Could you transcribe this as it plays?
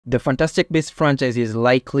The Fantastic Beasts franchise is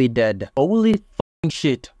likely dead. Holy f***ing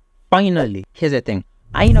shit. Finally. Here's the thing.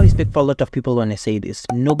 I know I speak for a lot of people when I say this.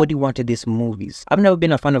 Nobody wanted these movies. I've never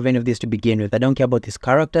been a fan of any of these to begin with. I don't care about these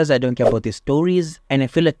characters, I don't care about these stories, and I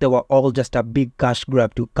feel like they were all just a big cash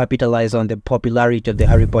grab to capitalize on the popularity of the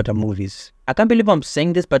Harry Potter movies. I can't believe I'm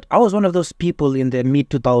saying this, but I was one of those people in the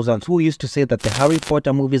mid-2000s who used to say that the Harry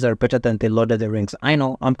Potter movies are better than the Lord of the Rings. I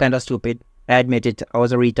know, I'm kinda stupid. I admit it, I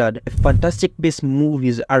was a retard. The Fantastic Beasts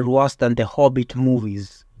movies are worse than the Hobbit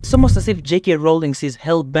movies. It's almost as if J.K. Rowling is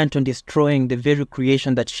hell-bent on destroying the very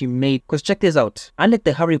creation that she made. Cause check this out, unlike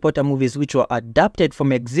the Harry Potter movies which were adapted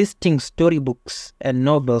from existing storybooks and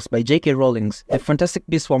novels by J.K. Rowling, the Fantastic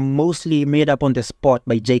Beasts were mostly made up on the spot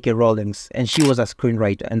by J.K. Rowling, and she was a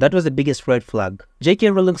screenwriter, and that was the biggest red flag. J.K.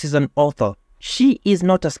 Rowling is an author. She is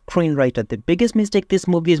not a screenwriter. The biggest mistake this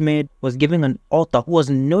movie has made was giving an author who has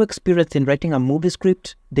no experience in writing a movie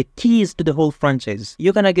script the keys to the whole franchise.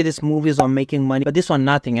 You can argue these movies are making money, but this one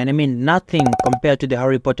nothing, and I mean nothing compared to the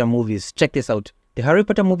Harry Potter movies. Check this out. The Harry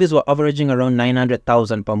Potter movies were averaging around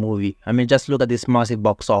 900,000 per movie. I mean, just look at this massive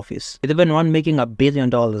box office. With even one making $1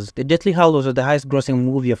 billion. The Deathly Hallows was the highest grossing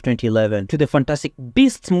movie of 2011. To the Fantastic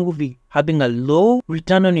Beasts movie having a low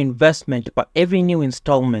return on investment per every new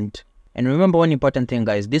installment. And remember one important thing,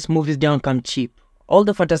 guys, these movies don't come cheap. All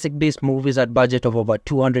the Fantastic Beasts movies had budget of over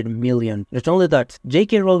 200 million. Not only that,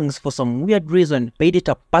 J.K. Rowling, for some weird reason, made it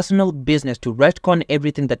a personal business to retcon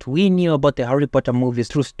everything that we knew about the Harry Potter movies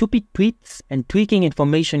through stupid tweets and tweaking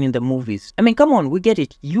information in the movies. I mean, come on, we get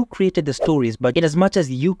it. You created the stories, but in as much as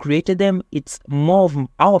you created them, it's more of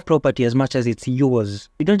our property as much as it's yours.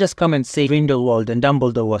 You don't just come and say Grindelwald and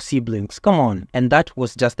Dumbledore were siblings. Come on. And that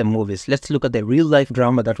was just the movies. Let's look at the real life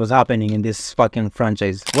drama that was happening in this fucking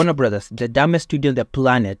franchise. Warner Brothers, the dumbest studio on the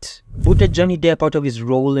planet, booted Johnny Depp out of his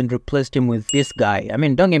role and replaced him with this guy. I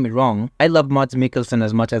mean, don't get me wrong, I love Mads Mikkelsen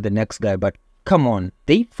as much as the next guy, but come on.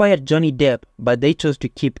 They fired Johnny Depp, but they chose to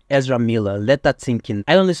keep Ezra Miller. Let that sink in.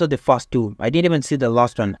 I only saw the first two. I didn't even see the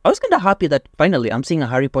last one. I was kinda happy that finally I'm seeing a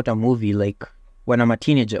Harry Potter movie like when I'm a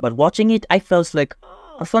teenager, but watching it, I felt like,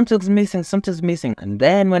 oh, something's missing. And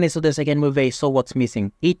then when I saw the second movie, I saw what's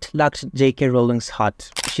missing. It lacked J.K. Rowling's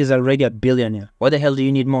heart. She's already a billionaire. Why the hell do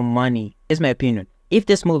you need more money? Is my opinion. If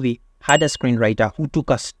this movie had a screenwriter who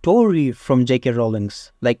took a story from J.K.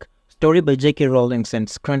 Rowling's, like story by J.K. Rowling's and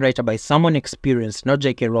screenwriter by someone experienced, not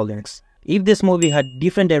J.K. Rowling's. If this movie had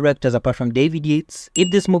different directors apart from David Yates,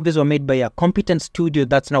 if these movies were made by a competent studio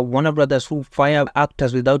that's now Warner Brothers who fire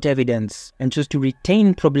actors without evidence and choose to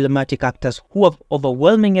retain problematic actors who have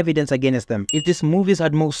overwhelming evidence against them, if these movies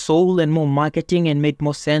had more soul and more marketing and made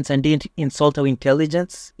more sense and didn't insult our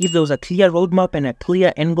intelligence, if there was a clear roadmap and a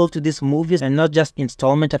clear end goal to these movies and not just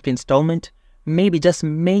installment after installment, maybe, just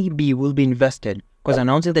maybe, we'll be invested. Because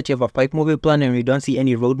announcing that you have a 5-movie plan and we don't see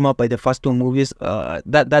any roadmap by the first 2 movies,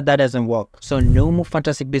 that doesn't work. So no more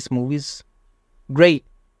Fantastic Beasts movies? Great.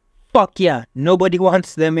 Fuck yeah, nobody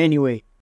wants them anyway.